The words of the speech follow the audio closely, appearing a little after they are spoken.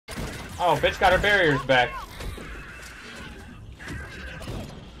Oh, bitch got her barriers back.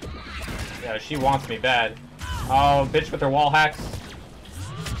 Yeah, she wants me bad. Oh, bitch with her wall hacks.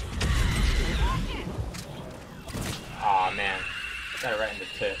 Aw, man. Got it right in the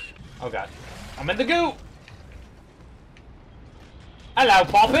tip. Oh, God. I'm in the goo! Hello,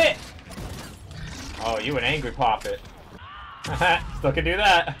 Poppet! Oh, you an angry Poppet. Still can do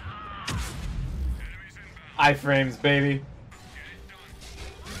that. Iframes, baby.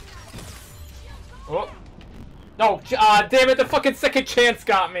 Oh. No, damn it, the fucking second chance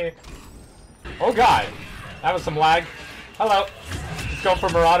got me. Oh, God. That was some lag. Hello. Just go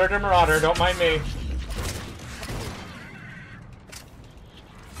from Marauder to Marauder, don't mind me.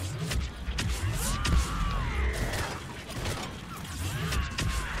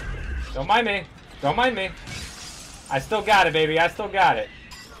 Don't mind me. Don't mind me. I still got it, baby. I still got it.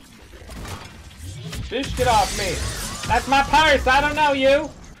 Bitch, get off me. That's my purse. I don't know you.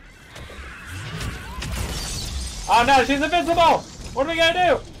 Oh, no. She's invisible. What are we going to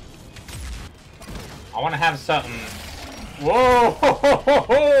do? I want to have something. Whoa. Ho, ho, ho,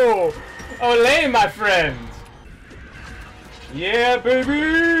 ho. Olé, my friend. Yeah,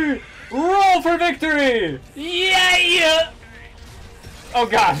 baby. Roll for victory. Yeah. Oh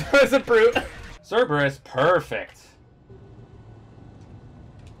god, that was a brute. Cerberus, perfect.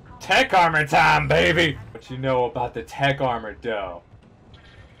 Tech armor time, baby! What you know about the tech armor, though?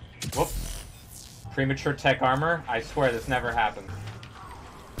 Whoop. Premature tech armor? I swear this never happened.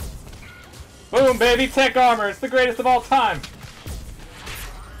 Boom, baby, tech armor! It's the greatest of all time!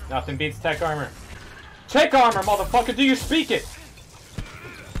 Nothing beats tech armor. Tech armor, motherfucker, do you speak it?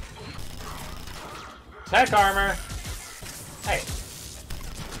 Tech armor. Hey.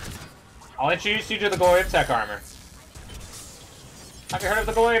 I'll introduce you to the glory of tech armor. Have you heard of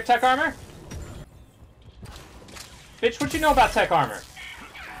the glory of tech armor? Bitch, what you know about tech armor?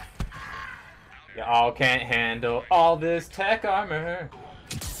 Y'all can't handle all this tech armor.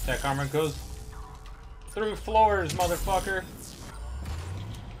 Tech armor goes through floors, motherfucker.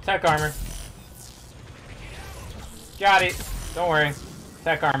 Tech armor. Got it. Don't worry.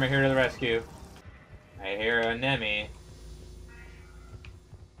 Tech armor here to the rescue. I hear a Nemi.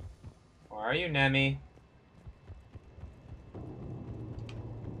 Where are you, Nemi?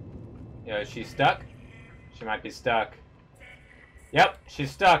 Yo, is she stuck? She might be stuck. Yep, she's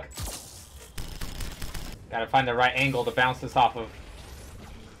stuck. Gotta find the right angle to bounce this off of.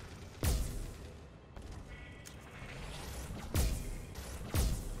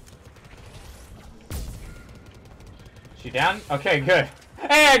 She down? Okay, good.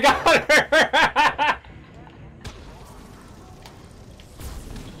 Hey, I got her!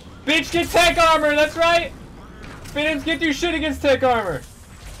 Bitch, get tech armor, that's right! Phantoms can't do shit against tech armor!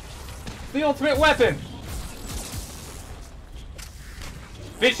 It's the ultimate weapon!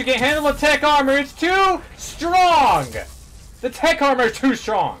 Bitch, you can't handle the tech armor, it's too strong! The tech armor is too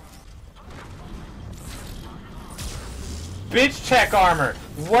strong! Bitch, tech armor,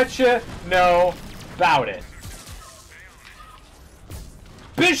 what you know about it?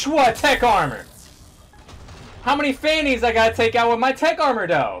 Bitch, what tech armor? How many fannies I gotta take out with my tech armor,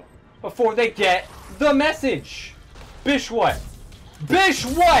 though? Before they get the message. Bish what? Bish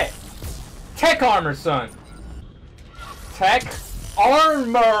what? Tech armor, son. Tech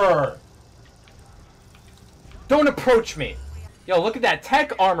armor. Don't approach me. Yo, look at that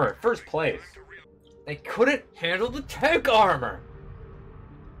tech armor. First place. They couldn't handle the tech armor.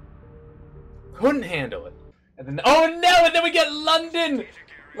 Couldn't handle it. And then, oh no, and then we get London.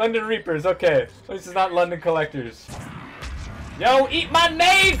 London Reapers, okay. At least it's not London Collectors. Yo, eat my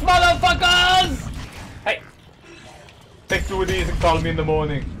nades, motherfuckers! Hey. Take 2 of these and call me in the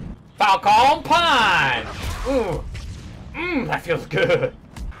morning. Falcon Punch! Ooh. Mmm, that feels good.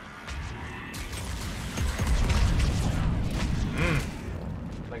 Mmm.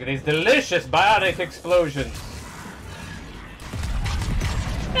 Look at these delicious biotic explosions.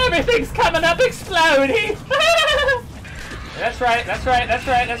 Everything's coming up exploding! That's right, that's right, that's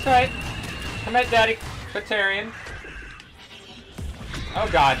right, that's right. Come at Daddy, Quitarian. Oh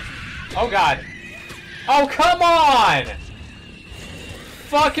god. Oh god. Oh, come on!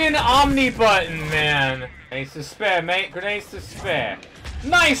 Fucking Omni button, man. Grenades to spare, mate. Grenades to spare.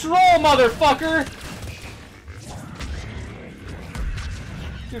 Nice roll, motherfucker!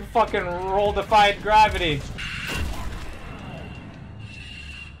 Dude, fucking roll defied gravity.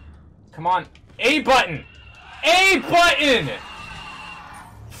 Come on. A button! A button!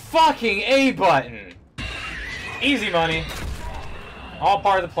 Fucking A button! Easy money. All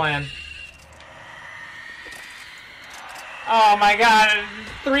part of the plan. Oh my god,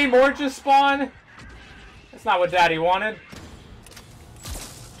 3 more just spawn? That's not what Daddy wanted.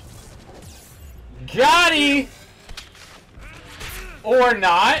 Got-y! Or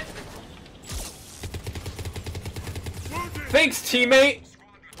not. Thanks, teammate!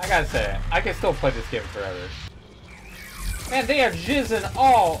 I gotta say, I can still play this game forever. Man, they are jizzing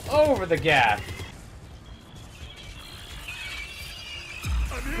all over the gas.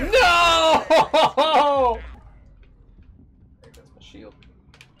 No! There goes my shield.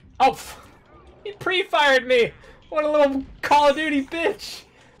 Oh, he pre-fired me! What a little Call of Duty bitch!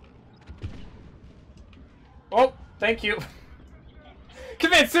 Oh, thank you.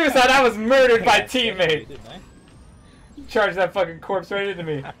 Commit suicide, I was murdered by teammate! Charge that fucking corpse right into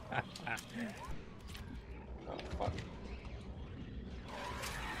me. Oh, fuck.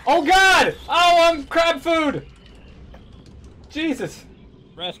 Oh god! Oh, I'm crab food! Jesus.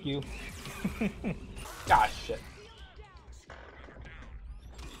 Rescue. Ah, shit.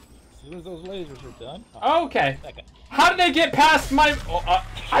 As soon as those lasers are done. Oh, okay. How did they get past my... Oh,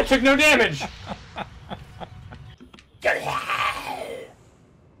 I took no damage!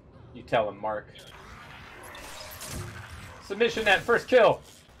 You tell him, Mark. Submission net, first kill!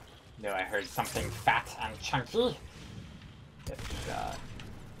 No, I heard something fat and chunky. Get shot.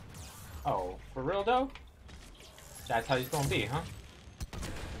 Oh, for real though? That's how he's gonna be, huh?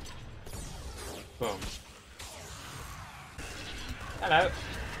 Boom. Hello.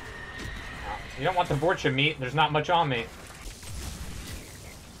 Oh, you don't want the Vorcha meat, there's not much on me.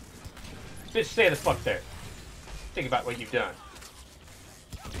 Bitch, stay the fuck there. Think about what you've done.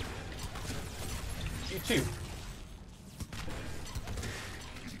 You too.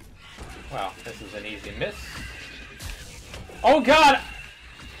 Well, this is an easy miss. Oh god!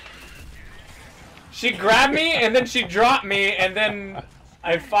 She grabbed me, and then she dropped me, and then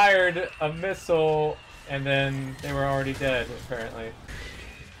I fired a missile, and then they were already dead, apparently. This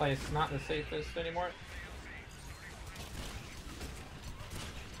place not the safest anymore.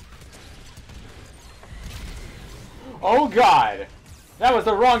 Oh god! That was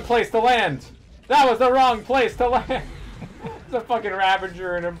the wrong place to land! That was the wrong place to land! It's a fucking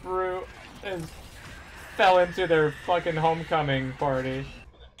Ravager and a Brute and fell into their fucking homecoming party.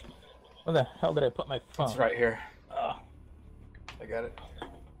 Where the hell did I put my phone? It's right here. Oh. I got it.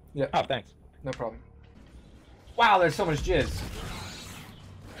 Yeah. Oh, thanks. No problem. Wow, there's so much jizz.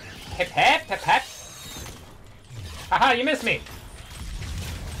 Hip hip hip hip. Haha, you missed me.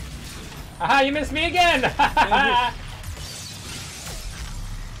 Haha, you missed me again.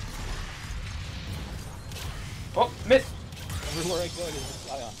 Oh, miss. Everywhere I go, there's a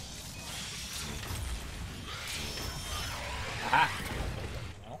fly on. Aha.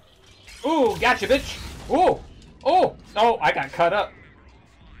 Ooh, gotcha, bitch. Ooh. Oh. Oh, I got cut up.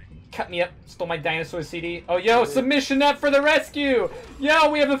 Cut me up. Stole my dinosaur CD. Oh, yo, submission net for the rescue. Yo,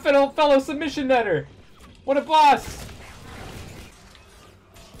 we have a fellow submission netter. What a boss.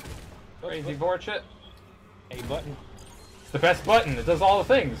 Crazy Vorcha. A button. It's the best button. It does all the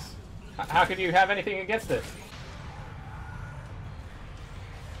things. How could you have anything against it?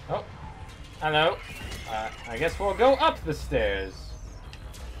 Oh. Hello. I guess we'll go up the stairs.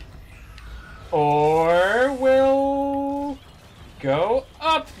 Or we'll go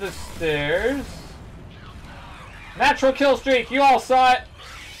up the stairs. Natural kill streak. You all saw it.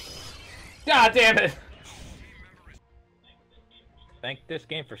 God damn it. Thank this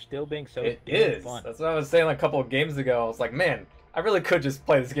game for still being so It damn is. fun. That's what I was saying like a couple of games ago. I was like, man, I really could just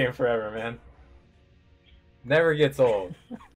play this game forever, man. Never gets old.